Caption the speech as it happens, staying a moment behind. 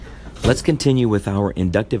Let's continue with our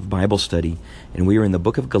inductive Bible study, and we are in the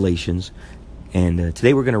book of Galatians, and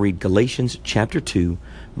today we're going to read Galatians chapter 2,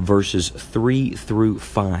 verses 3 through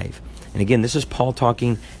 5. And again, this is Paul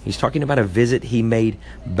talking. He's talking about a visit he made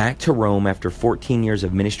back to Rome after 14 years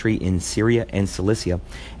of ministry in Syria and Cilicia,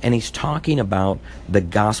 and he's talking about the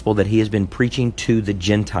gospel that he has been preaching to the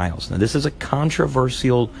Gentiles. Now, this is a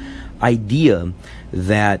controversial idea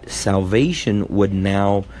that salvation would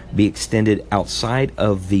now be extended outside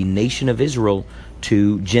of the nation of Israel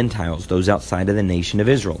to Gentiles, those outside of the nation of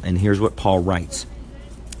Israel. And here's what Paul writes.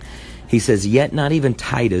 He says, "Yet not even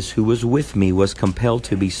Titus, who was with me, was compelled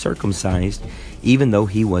to be circumcised, even though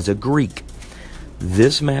he was a Greek.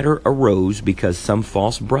 This matter arose because some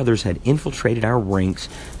false brothers had infiltrated our ranks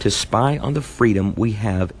to spy on the freedom we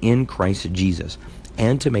have in Christ Jesus,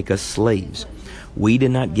 and to make us slaves. We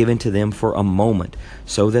did not give in to them for a moment,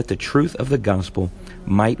 so that the truth of the gospel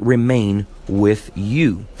might remain with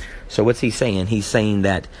you." So what's he saying? He's saying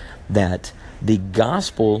that the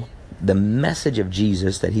gospel, the message of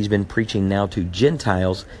Jesus that he's been preaching now to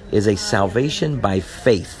Gentiles, is a salvation by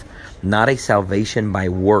faith, not a salvation by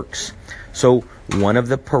works. So one of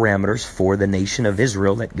the parameters for the nation of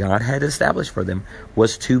Israel that God had established for them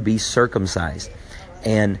was to be circumcised.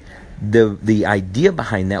 And the idea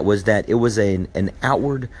behind that was that it was an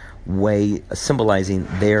outward way symbolizing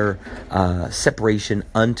their separation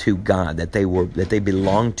unto God, that they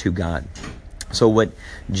belonged to God. So what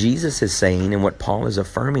Jesus is saying, and what Paul is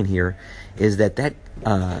affirming here, is that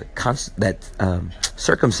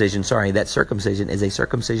circumcision is a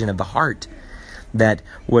circumcision of the heart. That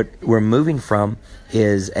what we're moving from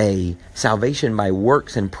is a salvation by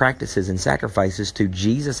works and practices and sacrifices to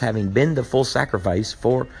Jesus having been the full sacrifice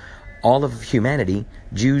for all of humanity,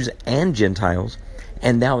 Jews and Gentiles,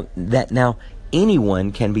 and now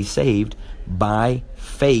anyone can be saved by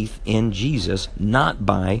faith in Jesus, not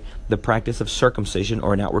by the practice of circumcision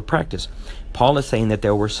or an outward practice. Paul is saying that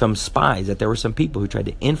there were some spies, that there were some people who tried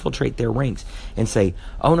to infiltrate their ranks and say,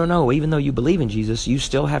 oh, no, even though you believe in Jesus, you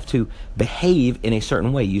still have to behave in a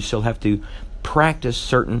certain way. You still have to practice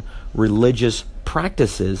certain religious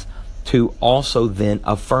practices to also then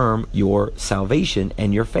affirm your salvation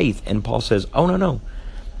and your faith. And Paul says, oh, no.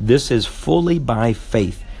 This is fully by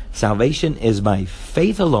faith. Salvation is by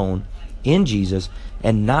faith alone in Jesus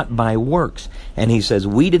and not by works. And he says,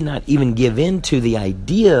 we did not even give in to the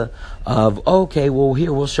idea of, okay, well,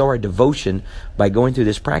 here we'll show our devotion by going through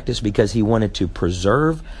this practice, because he wanted to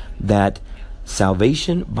preserve that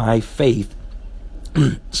salvation by faith.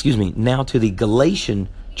 Now to the Galatian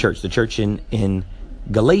church, the church in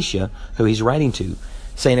Galatia, who he's writing to,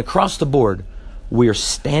 saying across the board, we are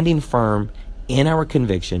standing firm in our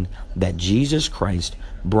conviction that Jesus Christ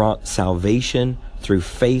brought salvation through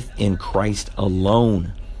faith in Christ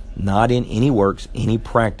alone, not in any works, any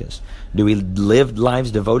practice. Do we live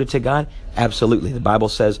lives devoted to God? Absolutely. The Bible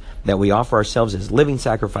says that we offer ourselves as living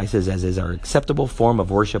sacrifices, as is our acceptable form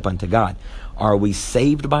of worship unto God. Are we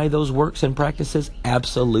saved by those works and practices?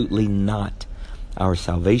 Absolutely not. Our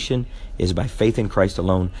salvation is by faith in Christ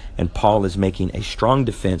alone, and Paul is making a strong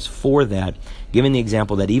defense for that, giving the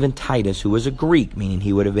example that even Titus, who was a Greek, meaning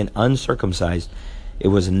he would have been uncircumcised, it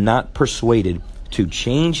was not persuaded to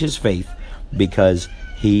change his faith because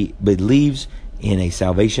he believes in a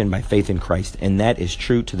salvation by faith in Christ, and that is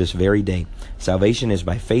true to this very day. Salvation is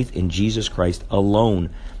by faith in Jesus Christ alone,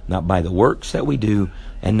 not by the works that we do,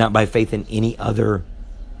 and not by faith in any other,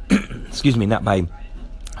 not by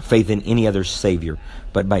faith in any other Savior,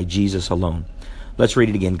 but by Jesus alone. Let's read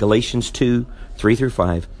it again. Galatians 2, 3 through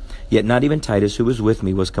 5. "Yet not even Titus, who was with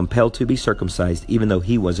me, was compelled to be circumcised, even though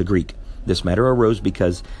he was a Greek. This matter arose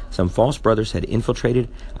because some false brothers had infiltrated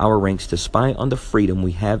our ranks to spy on the freedom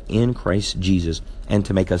we have in Christ Jesus, and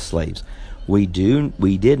to make us slaves. We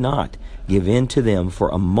did not give in to them for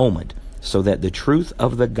a moment, so that the truth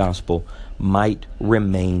of the gospel might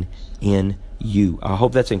remain in you." I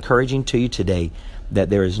hope that's encouraging to you today, that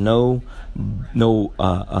there is no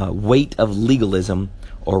weight of legalism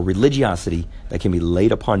or religiosity that can be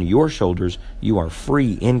laid upon your shoulders. You are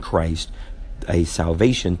free in Christ, a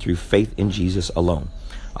salvation through faith in Jesus alone.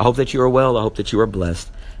 I hope that you are well. I hope that you are blessed,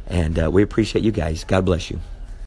 and we appreciate you guys. God bless you.